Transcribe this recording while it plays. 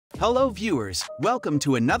Hello viewers, welcome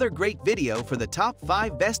to another great video for the top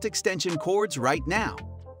 5 best extension cords right now.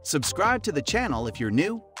 Subscribe to the channel if you're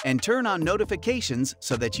new and turn on notifications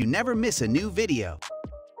so that you never miss a new video.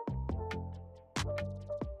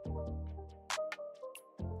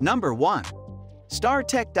 Number 1.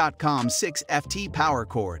 StarTech.com 6FT Power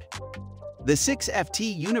Cord. The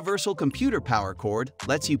 6FT Universal Computer Power Cord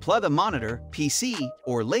lets you plug a monitor, PC,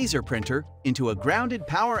 or laser printer into a grounded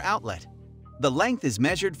power outlet. The length is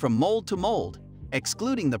measured from mold to mold,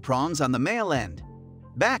 excluding the prongs on the male end.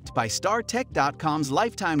 Backed by StarTech.com's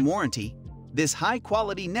lifetime warranty, this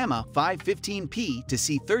high-quality NEMA 515P to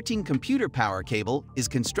C13 computer power cable is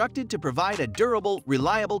constructed to provide a durable,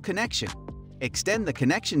 reliable connection. Extend the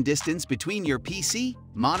connection distance between your PC,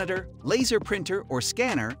 monitor, laser printer or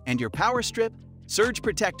scanner and your power strip, surge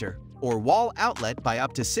protector, or wall outlet by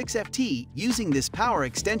up to 6 FT using this power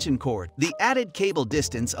extension cord. The added cable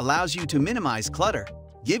distance allows you to minimize clutter,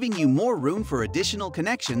 giving you more room for additional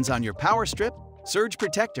connections on your power strip, surge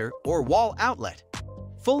protector, or wall outlet.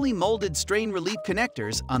 Fully molded strain relief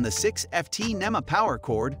connectors on the 6 FT NEMA power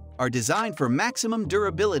cord are designed for maximum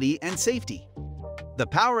durability and safety. The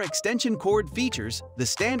power extension cord features the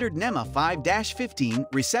standard NEMA 5-15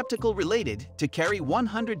 receptacle related to carry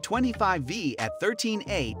 125V at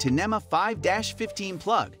 13A to NEMA 5-15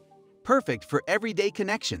 plug, perfect for everyday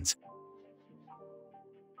connections.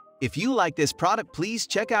 If you like this product, please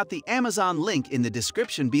check out the Amazon link in the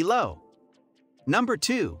description below. Number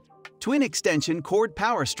 2. Twin Extension Cord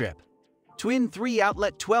Power Strip. Twin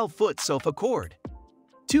 3-outlet 12-foot sofa cord.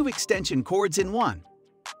 2 extension cords in one.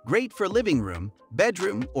 Great for living room,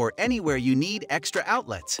 bedroom, or anywhere you need extra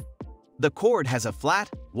outlets. The cord has a flat,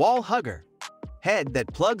 wall hugger head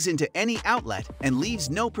that plugs into any outlet and leaves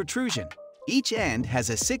no protrusion. Each end has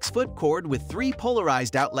a 6-foot cord with 3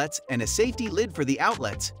 polarized outlets and a safety lid for the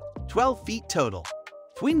outlets, 12 feet total.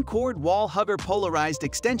 Twin cord wall hugger polarized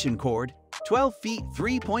extension cord, 12 feet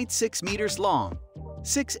 3.6 meters long.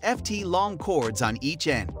 6 FT long cords on each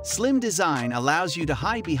end. Slim design allows you to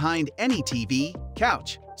hide behind any TV,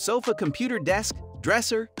 couch, sofa, computer desk,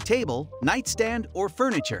 dresser, table, nightstand, or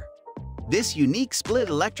furniture. This unique split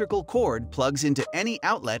electrical cord plugs into any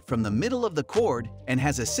outlet from the middle of the cord and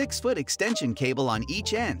has a 6-foot extension cable on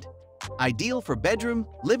each end. Ideal for bedroom,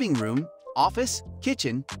 living room, office,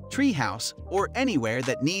 kitchen, treehouse, or anywhere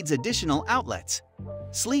that needs additional outlets.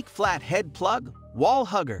 Sleek flat head plug, wall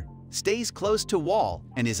hugger, stays close to wall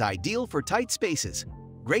and is ideal for tight spaces.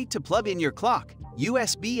 Great to plug in your clock,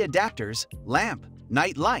 USB adapters, lamp,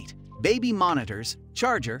 night light, baby monitors,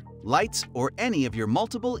 charger, lights, or any of your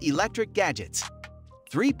multiple electric gadgets.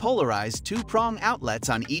 3 polarized 2-prong outlets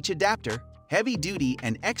on each adapter, heavy-duty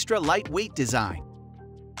and extra lightweight design.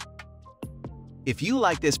 If you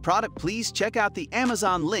like this product, please check out the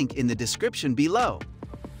Amazon link in the description below.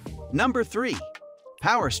 Number 3.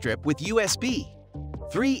 Power strip with USB.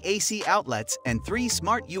 3 AC outlets and 3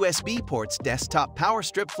 smart USB ports. Desktop power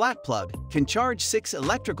strip flat plug can charge 6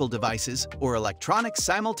 electrical devices or electronics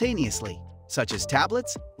simultaneously, such as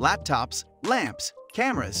tablets, laptops, lamps,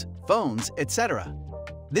 cameras, phones, etc.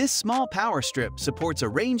 This small power strip supports a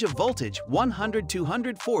range of voltage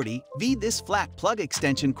 100-240 V. This flat plug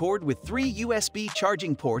extension cord with 3 USB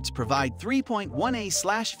charging ports provide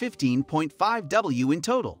 3.1A/15.5 W in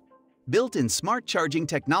total. Built-in smart charging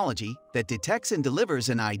technology that detects and delivers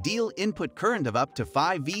an ideal input current of up to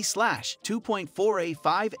 5V/2.4A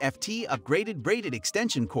 5FT. Upgraded braided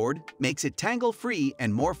extension cord makes it tangle-free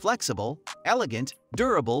and more flexible, elegant,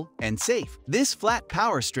 durable, and safe. This flat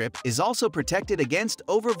power strip is also protected against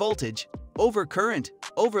overvoltage, overcurrent,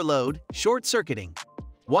 overload, short-circuiting.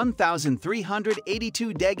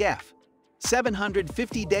 1382 deg F,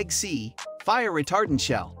 750 deg C, fire retardant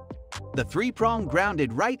shell. The 3-prong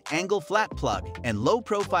grounded right-angle flat plug and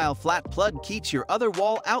low-profile flat plug keeps your other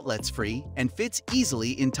wall outlets free and fits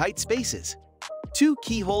easily in tight spaces. 2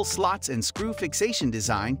 keyhole slots and screw fixation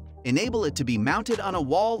design enable it to be mounted on a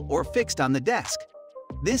wall or fixed on the desk.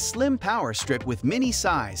 This slim power strip with mini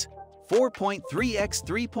size, 4.3x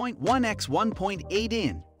 3.1x 1.8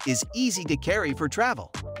 in, is easy to carry for travel.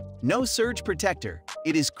 No surge protector.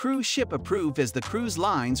 It is cruise ship approved as the cruise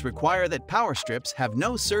lines require that power strips have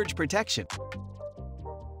no surge protection.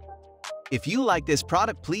 If you like this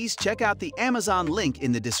product, please check out the Amazon link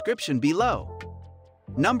in the description below.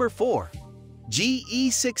 Number 4.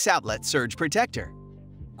 GE 6-outlet surge protector.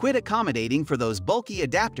 Quit accommodating for those bulky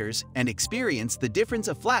adapters and experience the difference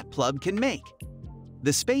a flat plug can make.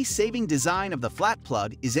 The space-saving design of the flat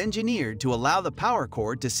plug is engineered to allow the power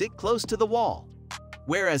cord to sit close to the wall.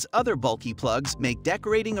 Whereas other bulky plugs make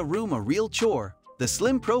decorating a room a real chore, The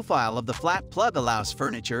slim profile of the flat plug allows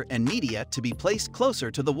furniture and media to be placed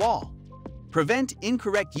closer to the wall. Prevent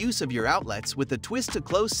incorrect use of your outlets with the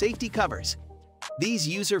twist-to-close safety covers. These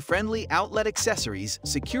user-friendly outlet accessories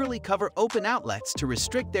securely cover open outlets to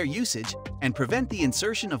restrict their usage and prevent the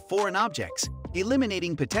insertion of foreign objects,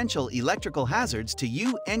 eliminating potential electrical hazards to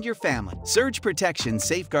you and your family. Surge protection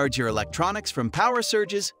safeguards your electronics from power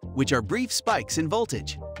surges, which are brief spikes in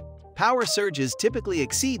voltage. Power surges typically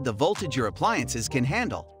exceed the voltage your appliances can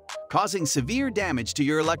handle, causing severe damage to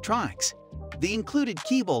your electronics. The included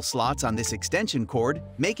keybolt slots on this extension cord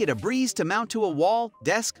make it a breeze to mount to a wall,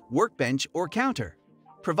 desk, workbench, or counter.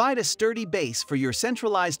 Provide a sturdy base for your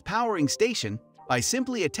centralized powering station by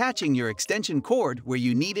simply attaching your extension cord where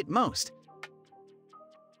you need it most.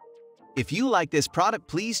 If you like this product,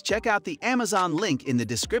 please check out the Amazon link in the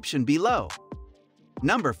description below.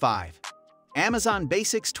 Number 5. Amazon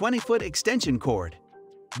Basics 20-foot Extension Cord.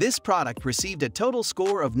 This product received a total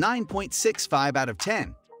score of 9.65 out of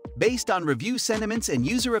 10, based on review sentiments and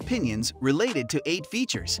user opinions related to 8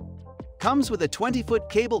 features. Comes with a 20-foot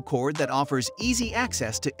cable cord that offers easy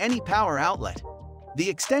access to any power outlet. The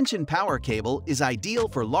extension power cable is ideal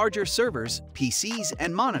for larger servers, PCs,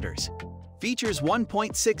 and monitors. Features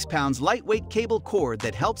 1.6 pounds lightweight cable cord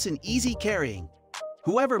that helps in easy carrying.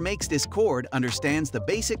 Whoever makes this cord understands the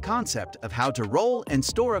basic concept of how to roll and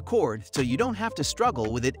store a cord so you don't have to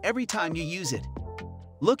struggle with it every time you use it.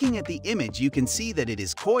 Looking at the image, you can see that it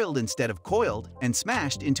is coiled instead of coiled and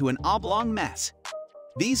smashed into an oblong mess.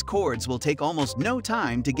 These cords will take almost no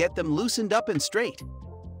time to get them loosened up and straight.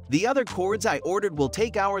 The other cords I ordered will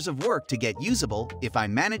take hours of work to get usable if I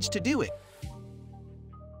manage to do it.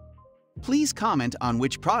 Please comment on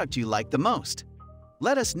which product you like the most.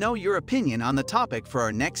 Let us know your opinion on the topic for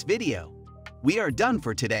our next video. We are done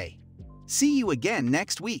for today. See you again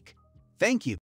next week. Thank you.